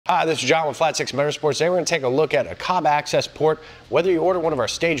Hi, this is John with Flat 6 Motorsports. Today we're going to take a look at a COBB Accessport. Whether you order one of our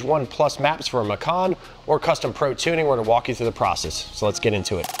Stage 1 Plus maps for a Macan or custom pro tuning, we're going to walk you through the process. So let's get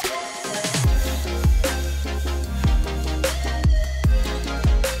into it.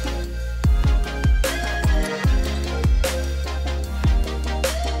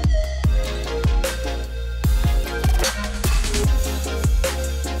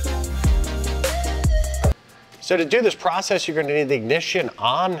 So to do this process, you're going to need the ignition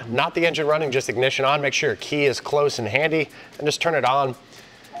on, not the engine running, just ignition on. Make sure your key is close and handy, and just turn it on.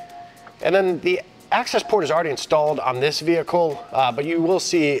 And then the Accessport is already installed on this vehicle, but you will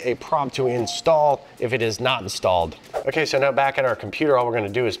see a prompt to install if it is not installed. Okay, so now back at our computer, all we're going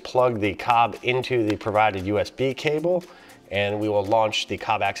to do is plug the COBB into the provided USB cable, and we will launch the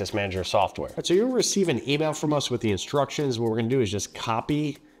COBB Access Manager software. All right, so you'll receive an email from us with the instructions. What we're going to do is just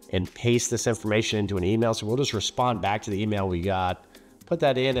copy and paste this information into an email. So we'll just respond back to the email we got, put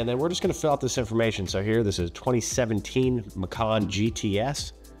that in, and then we're just gonna fill out this information. So here, this is 2017 Macan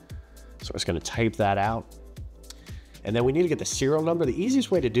GTS. So we're just gonna type that out. And then we need to get the serial number. The easiest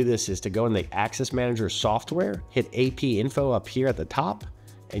way to do this is to go in the Access Manager software, hit AP info up here at the top,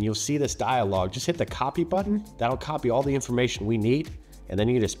 and you'll see this dialog. Just hit the copy button. That'll copy all the information we need. And then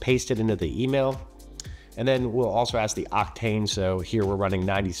you just paste it into the email. And then we'll also ask the octane. So here we're running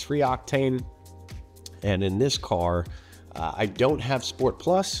 93 octane. And in this car, I don't have Sport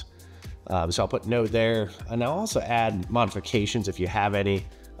Plus. So I'll put no there. And I'll also add modifications if you have any.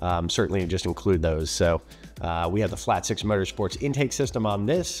 Certainly just include those. So we have the Flat 6 Motorsports intake system on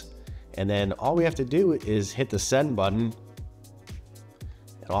this. And then all we have to do is hit the send button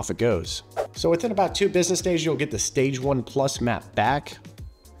and off it goes. So within about 2 business days, you'll get the Stage 1 Plus map back.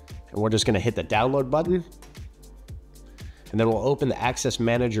 And we're just going to hit the download button, and then we'll open the Access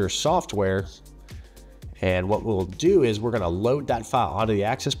Manager software. And what we'll do is we're going to load that file onto the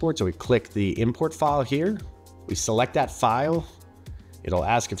Accessport. So we click the import file here, we select that file, it'll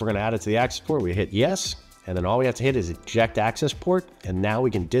ask if we're going to add it to the Accessport. We hit yes, and then all we have to hit is eject Accessport, and now we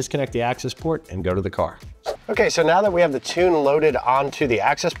can disconnect the Accessport and go to the car. Okay, so now that we have the tune loaded onto the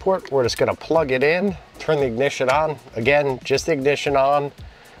Accessport, we're just going to plug it in, turn the ignition on. Again, just the ignition on.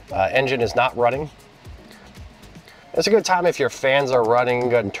 Engine is not running. It's a good time if your fans are running,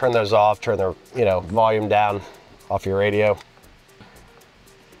 go ahead and turn those off, turn the volume down off your radio.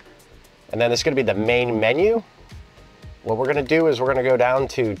 And then it's going to be the main menu. What we're going to do is we're going to go down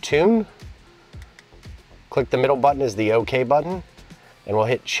to Tune. Click the middle button is the OK button, and we'll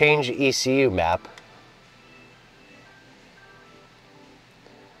hit Change ECU Map.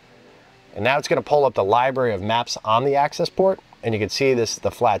 And now it's going to pull up the library of maps on the Accessport. And you can see this is the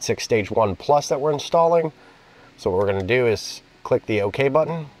Flat 6 Stage 1 Plus that we're installing. So what we're going to do is click the OK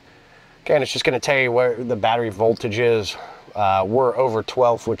button. Okay, and it's just going to tell you where the battery voltage is. We're over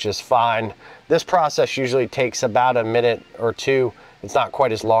 12, which is fine. This process usually takes about a minute or two. It's not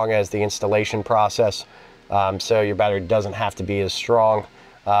quite as long as the installation process. So your battery doesn't have to be as strong.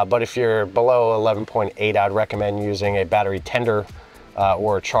 But if you're below 11.8, I'd recommend using a battery tender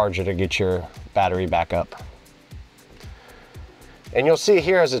or a charger to get your battery back up. And you'll see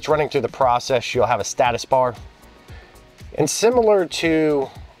here as it's running through the process, you'll have a status bar. And similar to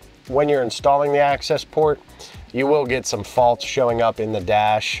when you're installing the Accessport, you will get some faults showing up in the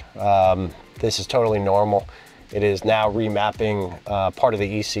dash. This is totally normal. It is now remapping part of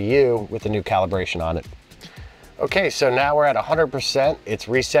the ECU with the new calibration on it. Okay, so now we're at 100%. It's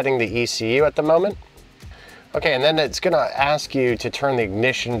resetting the ECU at the moment. Okay, and then it's gonna ask you to turn the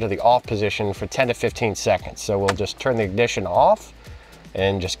ignition to the off position for 10 to 15 seconds. So we'll just turn the ignition off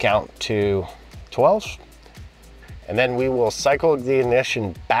and just count to 12. And then we will cycle the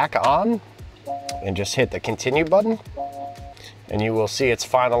ignition back on and just hit the continue button. And you will see it's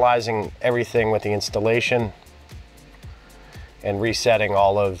finalizing everything with the installation and resetting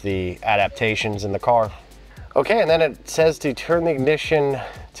all of the adaptations in the car. Okay, and then it says to turn the ignition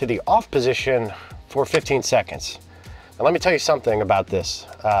to the off position for 15 seconds. Now let me tell you something about this.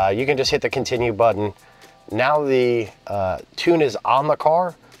 You can just hit the continue button. Now the tune is on the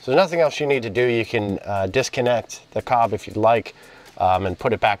car, so there's nothing else you need to do. You can disconnect the COBB if you'd like and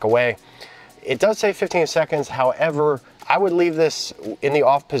put it back away. It does say 15 seconds. However, I would leave this in the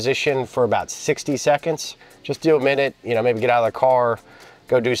off position for about 60 seconds. Just do a minute, maybe get out of the car,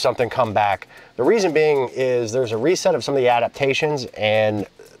 go do something, come back. The reason being is there's a reset of some of the adaptations, and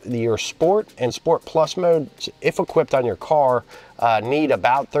your Sport and Sport Plus mode, if equipped on your car, need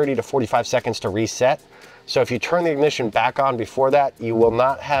about 30 to 45 seconds to reset. So if you turn the ignition back on before that, you will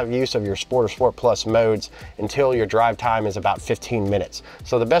not have use of your Sport or Sport Plus modes until your drive time is about 15 minutes.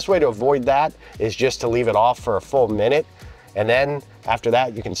 So the best way to avoid that is just to leave it off for a full minute And then after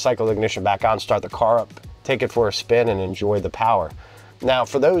that, you can cycle the ignition back on, start the car up, take it for a spin, and enjoy the power. Now,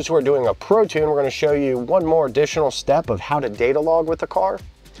 for those who are doing a Pro Tune, we're gonna show you one more additional step of how to data log with the car.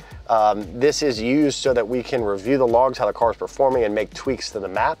 This is used so that we can review the logs, how the car is performing, and make tweaks to the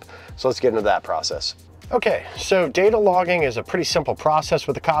map. So let's get into that process. Okay, so data logging is a pretty simple process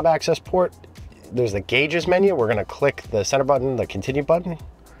with the COBB Accessport. There's the gauges menu. We're gonna click the center button, the continue button,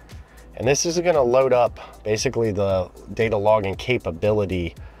 and this is gonna load up basically the data logging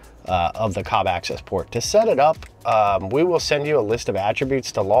capability of the COBB Accessport. To set it up, we will send you a list of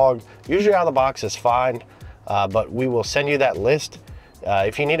attributes to log. Usually out of the box is fine, but we will send you that list.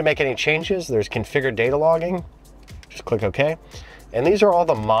 If you need to make any changes, there's configure data logging. Just click OK. And these are all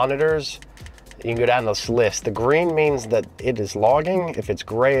the monitors. You can go down this list. The green means that it is logging. If it's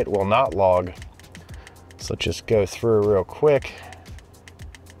gray, it will not log. So let's just go through real quick.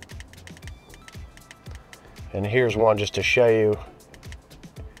 And here's one just to show you.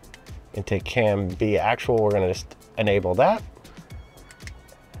 Intake cam B actual, we're gonna just enable that.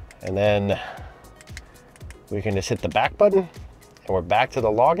 And then we can just hit the back button and we're back to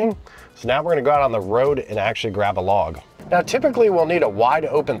the logging. So now we're gonna go out on the road and actually grab a log. Now, typically we'll need a wide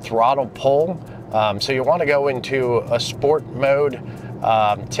open throttle pull. So you wanna go into a sport mode.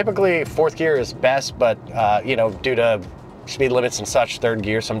 Typically fourth gear is best, but you know, due to speed limits and such, third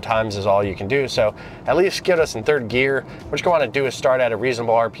gear sometimes is all you can do. So at least get us in third gear. What you're going to do is start at a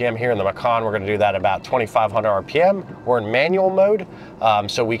reasonable RPM here in the Macan. We're going to do that about 2,500 RPM. We're in manual mode,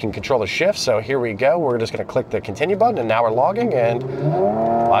 so we can control the shift. So here we go. We're just going to click the continue button, and now we're logging and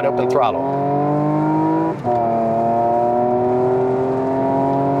wide open throttle.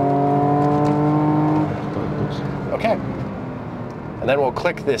 Okay. And then we'll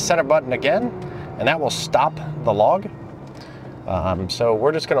click the center button again, and that will stop the log. So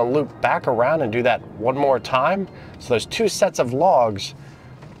we're just gonna loop back around and do that one more time. So there's two sets of logs.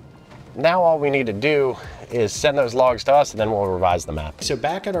 Now all we need to do is send those logs to us and then we'll revise the map. So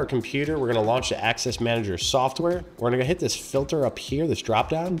back at our computer, we're gonna launch the Access Manager software. We're gonna hit this filter up here, this drop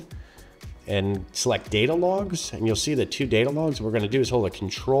down, and select data logs. And you'll see the two data logs. What we're gonna do is hold a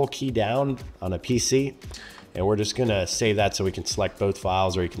control key down on a PC. And we're just gonna save that so we can select both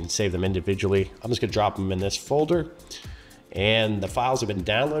files, or you can save them individually. I'm just gonna drop them in this folder. And the files have been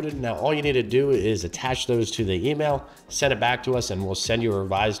downloaded. Now all you need to do is attach those to the email, send it back to us, and we'll send you a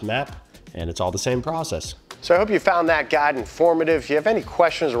revised map, and it's all the same process. So I hope you found that guide informative. If you have any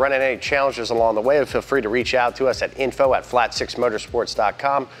questions or run into any challenges along the way, feel free to reach out to us at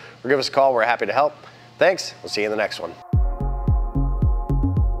info@flat6motorsports.com or give us a call. We're happy to help. Thanks. We'll see you in the next one.